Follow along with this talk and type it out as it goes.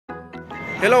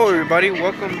Hello everybody,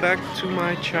 welcome back to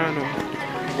my channel.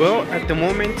 Well, at the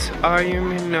moment I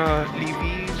am in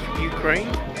Lviv, Ukraine,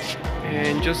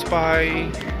 and just by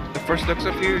the first looks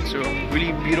of here, it's a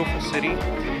really beautiful city.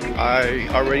 I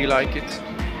already like it,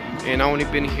 and I've only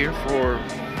been here for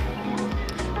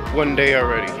one day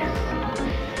already.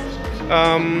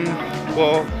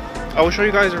 Well, I will show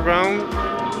you guys around,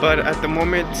 but at the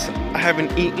moment I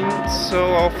haven't eaten,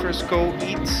 so I'll first go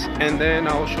eat and then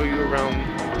I'll show you around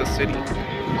the city.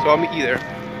 So I'll meet you there.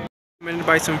 I'm recommended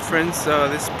by some friends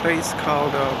this place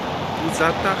called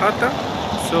Puzata Hata.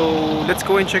 So let's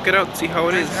go and check it out, see how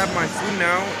it is. I have my food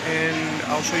now and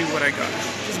I'll show you what I got.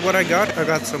 This is what I got. I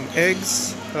got some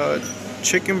eggs,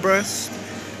 chicken breast,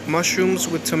 mushrooms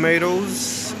with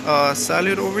tomatoes,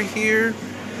 salad over here,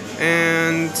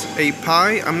 and a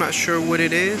pie. I'm not sure what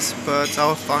it is, but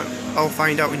I'll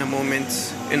find out in a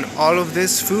moment. And all of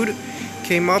this food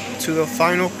came up to the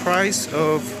final price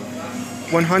of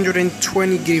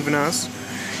 120 grivnas,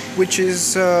 which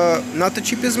is not the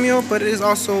cheapest meal, but it is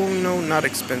also, not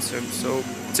expensive. So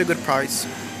it's a good price.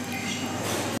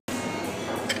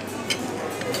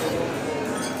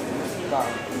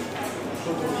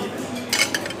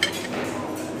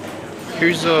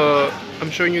 Here's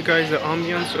I'm showing you guys the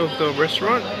ambiance of the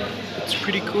restaurant. It's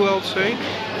pretty cool, I would say.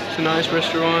 It's a nice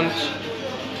restaurant.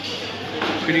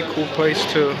 Pretty cool place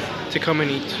to come and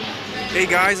eat. Hey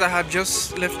guys, I have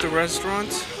just left the restaurant.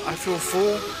 I feel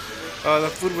full. The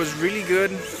food was really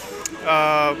good.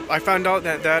 I found out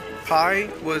that pie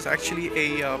was actually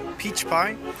a peach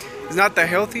pie. It's not the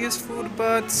healthiest food,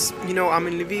 but I'm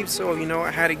in Lviv, so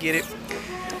I had to get it.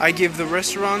 I give the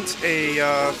restaurant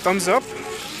a thumbs up.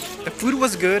 The food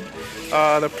was good.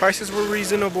 The prices were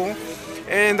reasonable,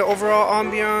 and the overall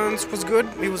ambiance was good.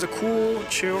 It was a cool,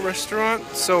 chill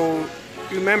restaurant. So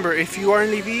remember, if you are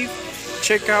in Lviv,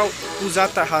 check out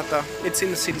Puzata Hata. It's in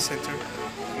the city center.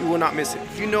 You will not miss it.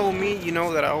 If you know me, you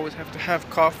know that I always have to have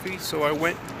coffee. So I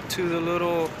went to the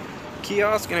little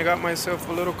kiosk and I got myself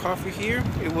a little coffee here.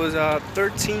 It was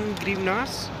 13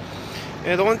 grivnas.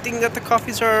 And the one thing that the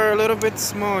coffees are a little bit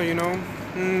small,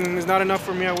 it's not enough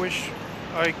for me. I wish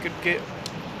I could get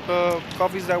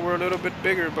coffees that were a little bit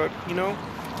bigger, but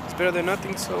it's better than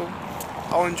nothing, so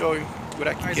I'll enjoy what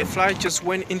I can get. The fly just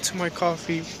went into my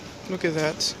coffee. Look at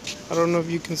that. I don't know if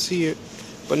you can see it,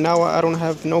 but now I don't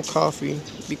have no coffee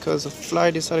because a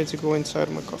fly decided to go inside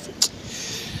of my coffee.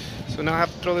 So now I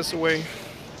have to throw this away.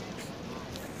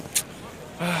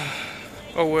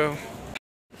 Oh well.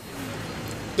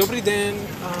 Добрий день.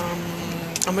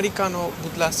 Американо,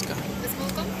 будь ласка.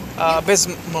 Без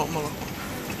молока.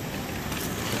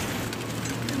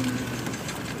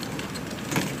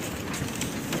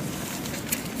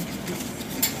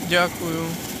 Дякую.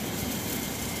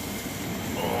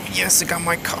 Oh, yes, I got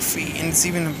my coffee, and it's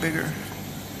even bigger.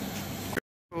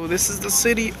 So this is the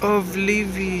city of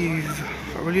Lviv.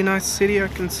 A really nice city, I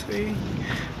can say.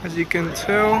 As you can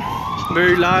tell,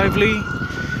 very lively,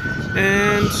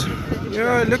 and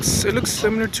yeah, it looks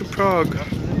similar to Prague,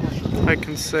 I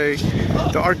can say.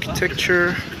 The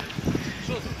architecture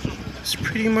is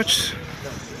pretty much,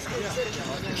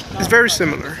 it's very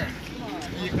similar.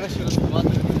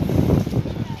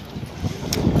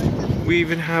 We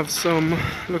even have some,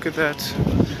 look at that.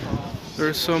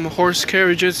 There's some horse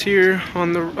carriages here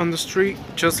on the street,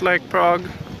 just like Prague.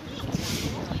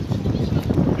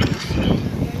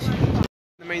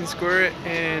 The main square,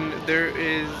 and there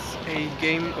is a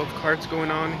game of cards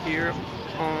going on here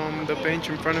on the bench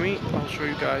in front of me. I'll show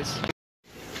you guys.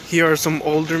 Here are some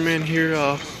older men here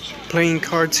playing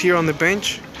cards here on the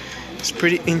bench. It's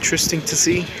pretty interesting to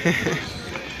see.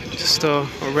 Just a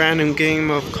random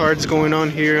game of cards going on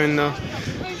here in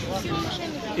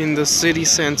the city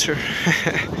center.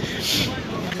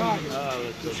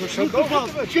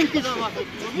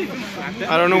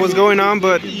 I don't know what's going on,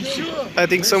 but I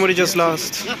think somebody just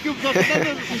lost.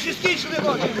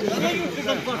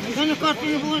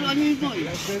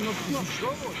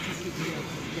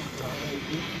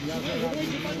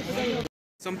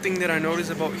 Something that I noticed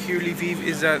about here, Lviv,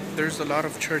 is that there's a lot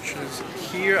of churches.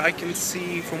 Here I can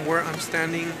see, from where I'm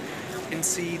standing, I can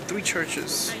see 3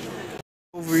 churches.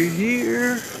 Over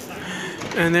here,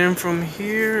 and then from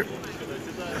here,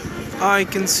 I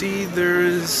can see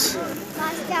there's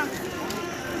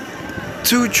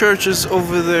 2 churches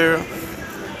over there.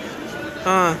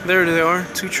 There they are,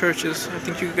 2 churches. I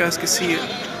think you guys can see it.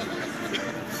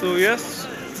 So yes,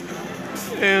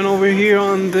 and over here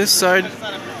on this side,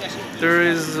 there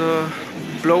is a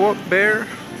blow-up bear.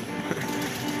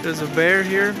 There's a bear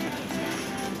here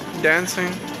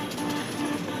dancing.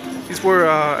 These were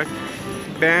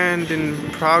banned in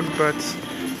Prague, but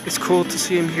It's cool to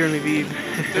see him here in Lviv.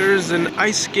 There's an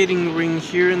ice skating ring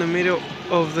here in the middle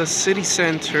of the city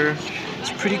center.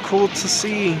 It's pretty cool to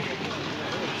see.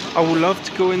 I would love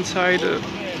to go inside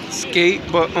skate,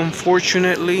 but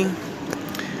unfortunately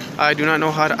I do not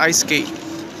know how to ice skate,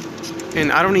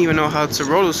 and I don't even know how to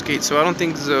roller skate, so I don't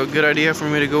think it's a good idea for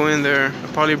me to go in there.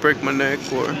 I'll probably break my neck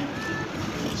or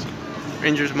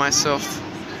injure myself.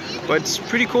 But it's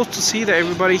pretty cool to see that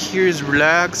everybody here is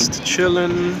relaxed,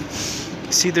 chilling.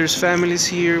 See, there's families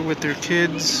here with their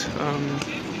kids,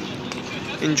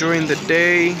 enjoying the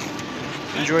day,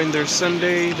 enjoying their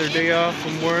Sunday, their day off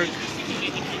from work.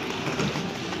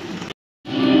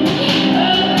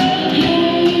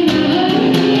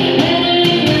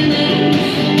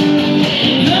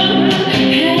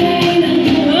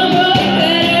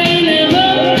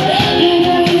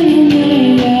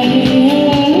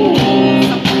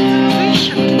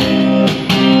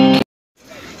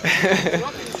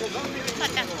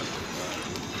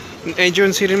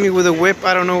 Angel's hitting me with a whip,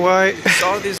 I don't know why.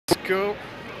 Saw this girl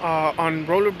on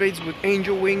rollerblades with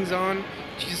angel wings on.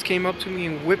 She just came up to me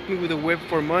and whipped me with a whip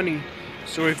for money.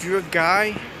 So if you're a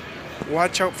guy,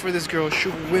 watch out for this girl,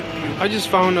 she'll whip you. I just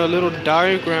found a little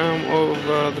diagram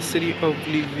of the city of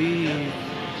Lviv.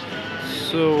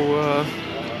 So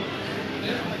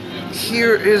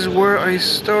here is where I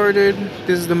started.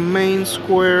 This is the main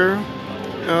square.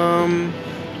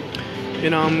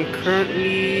 And I'm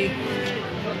currently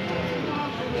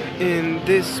in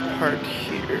this part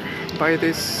here, by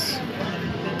this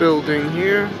building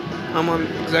here. I'm on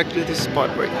exactly this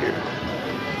spot right here.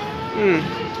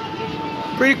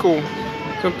 Pretty cool.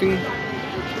 Something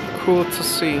cool to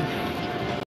see.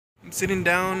 I'm sitting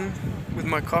down with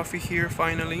my coffee here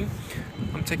finally.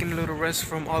 I'm taking a little rest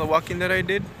from all the walking that I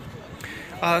did.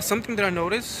 Something that I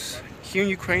noticed here in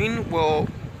Ukraine, well,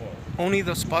 only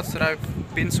the spots that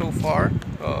I've been so far,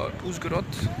 Uzhgorod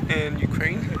and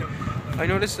Ukraine, I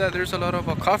noticed that there's a lot of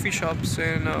coffee shops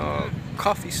and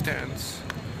coffee stands.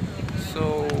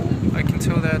 So I can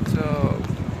tell that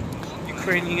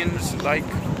Ukrainians like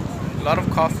a lot of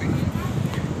coffee.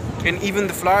 And even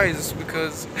the flies,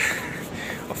 because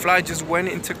a fly just went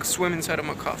and took a swim inside of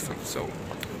my coffee. So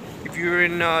if you're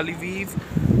in Lviv,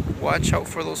 watch out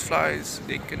for those flies.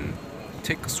 They can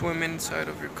take a swim inside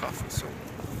of your coffee, so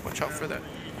watch out for that.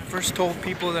 First told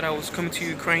people that I was coming to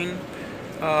Ukraine.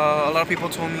 A lot of people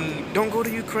told me, don't go to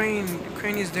Ukraine.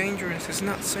 Ukraine is dangerous. It's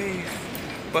not safe.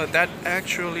 But that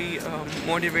actually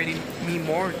motivated me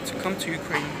more to come to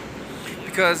Ukraine,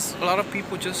 because a lot of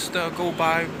people just go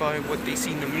by what they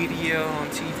see in the media, on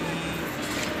TV.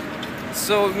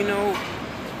 So, you know,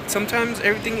 sometimes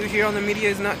everything you hear on the media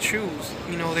is not true.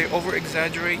 You know, they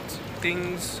over-exaggerate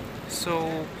things.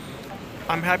 So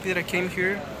I'm happy that I came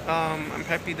here. I'm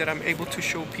happy that I'm able to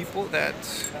show people that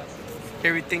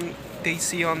everything they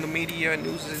see on the media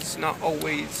news is not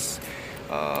always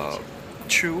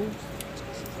true.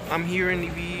 I'm here in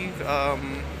Lviv,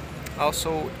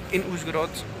 also in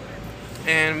Uzhgorod,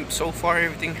 and so far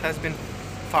everything has been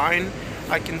fine.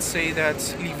 I can say that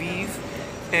Lviv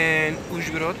and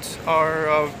Uzhgorod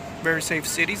are very safe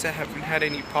cities. I haven't had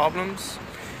any problems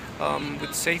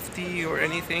with safety or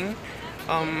anything.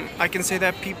 I can say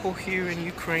that people here in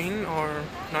Ukraine are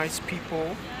nice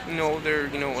people. You know, they're,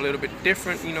 you know, a little bit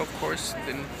different, you know, of course,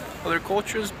 than other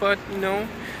cultures, but, you know,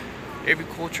 every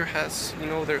culture has, you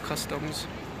know, their customs.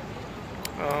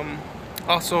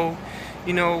 Also,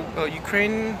 you know,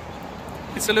 Ukraine,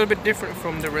 it's a little bit different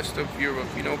from the rest of Europe,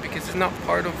 you know, because it's not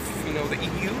part of, you know, the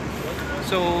EU.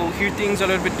 So here things are a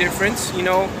little bit different, you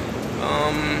know.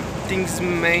 Things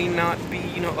may not be,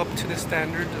 you know, up to the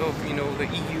standard of, you know, the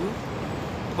EU.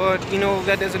 But, you know,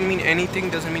 that doesn't mean anything,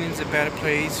 doesn't mean it's a bad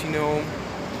place, you know.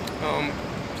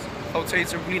 I would say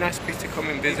it's a really nice place to come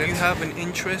and visit. If you have an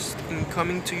interest in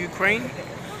coming to Ukraine,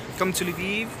 come to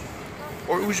Lviv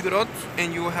or Uzhgorod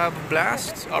and you will have a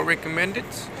blast. I'll recommend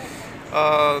it.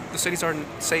 The cities are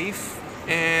safe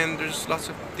and there's lots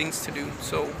of things to do.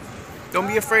 So don't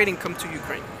be afraid and come to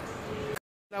Ukraine.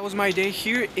 That was my day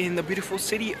here in the beautiful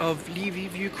city of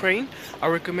Lviv, Ukraine. I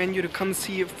recommend you to come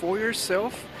see it for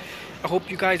yourself. I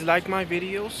hope you guys like my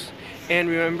videos, and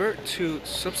remember to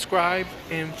subscribe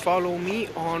and follow me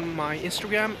on my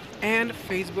Instagram and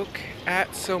Facebook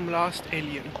at Some Lost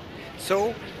Alien.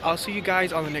 So I'll see you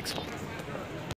guys on the next one.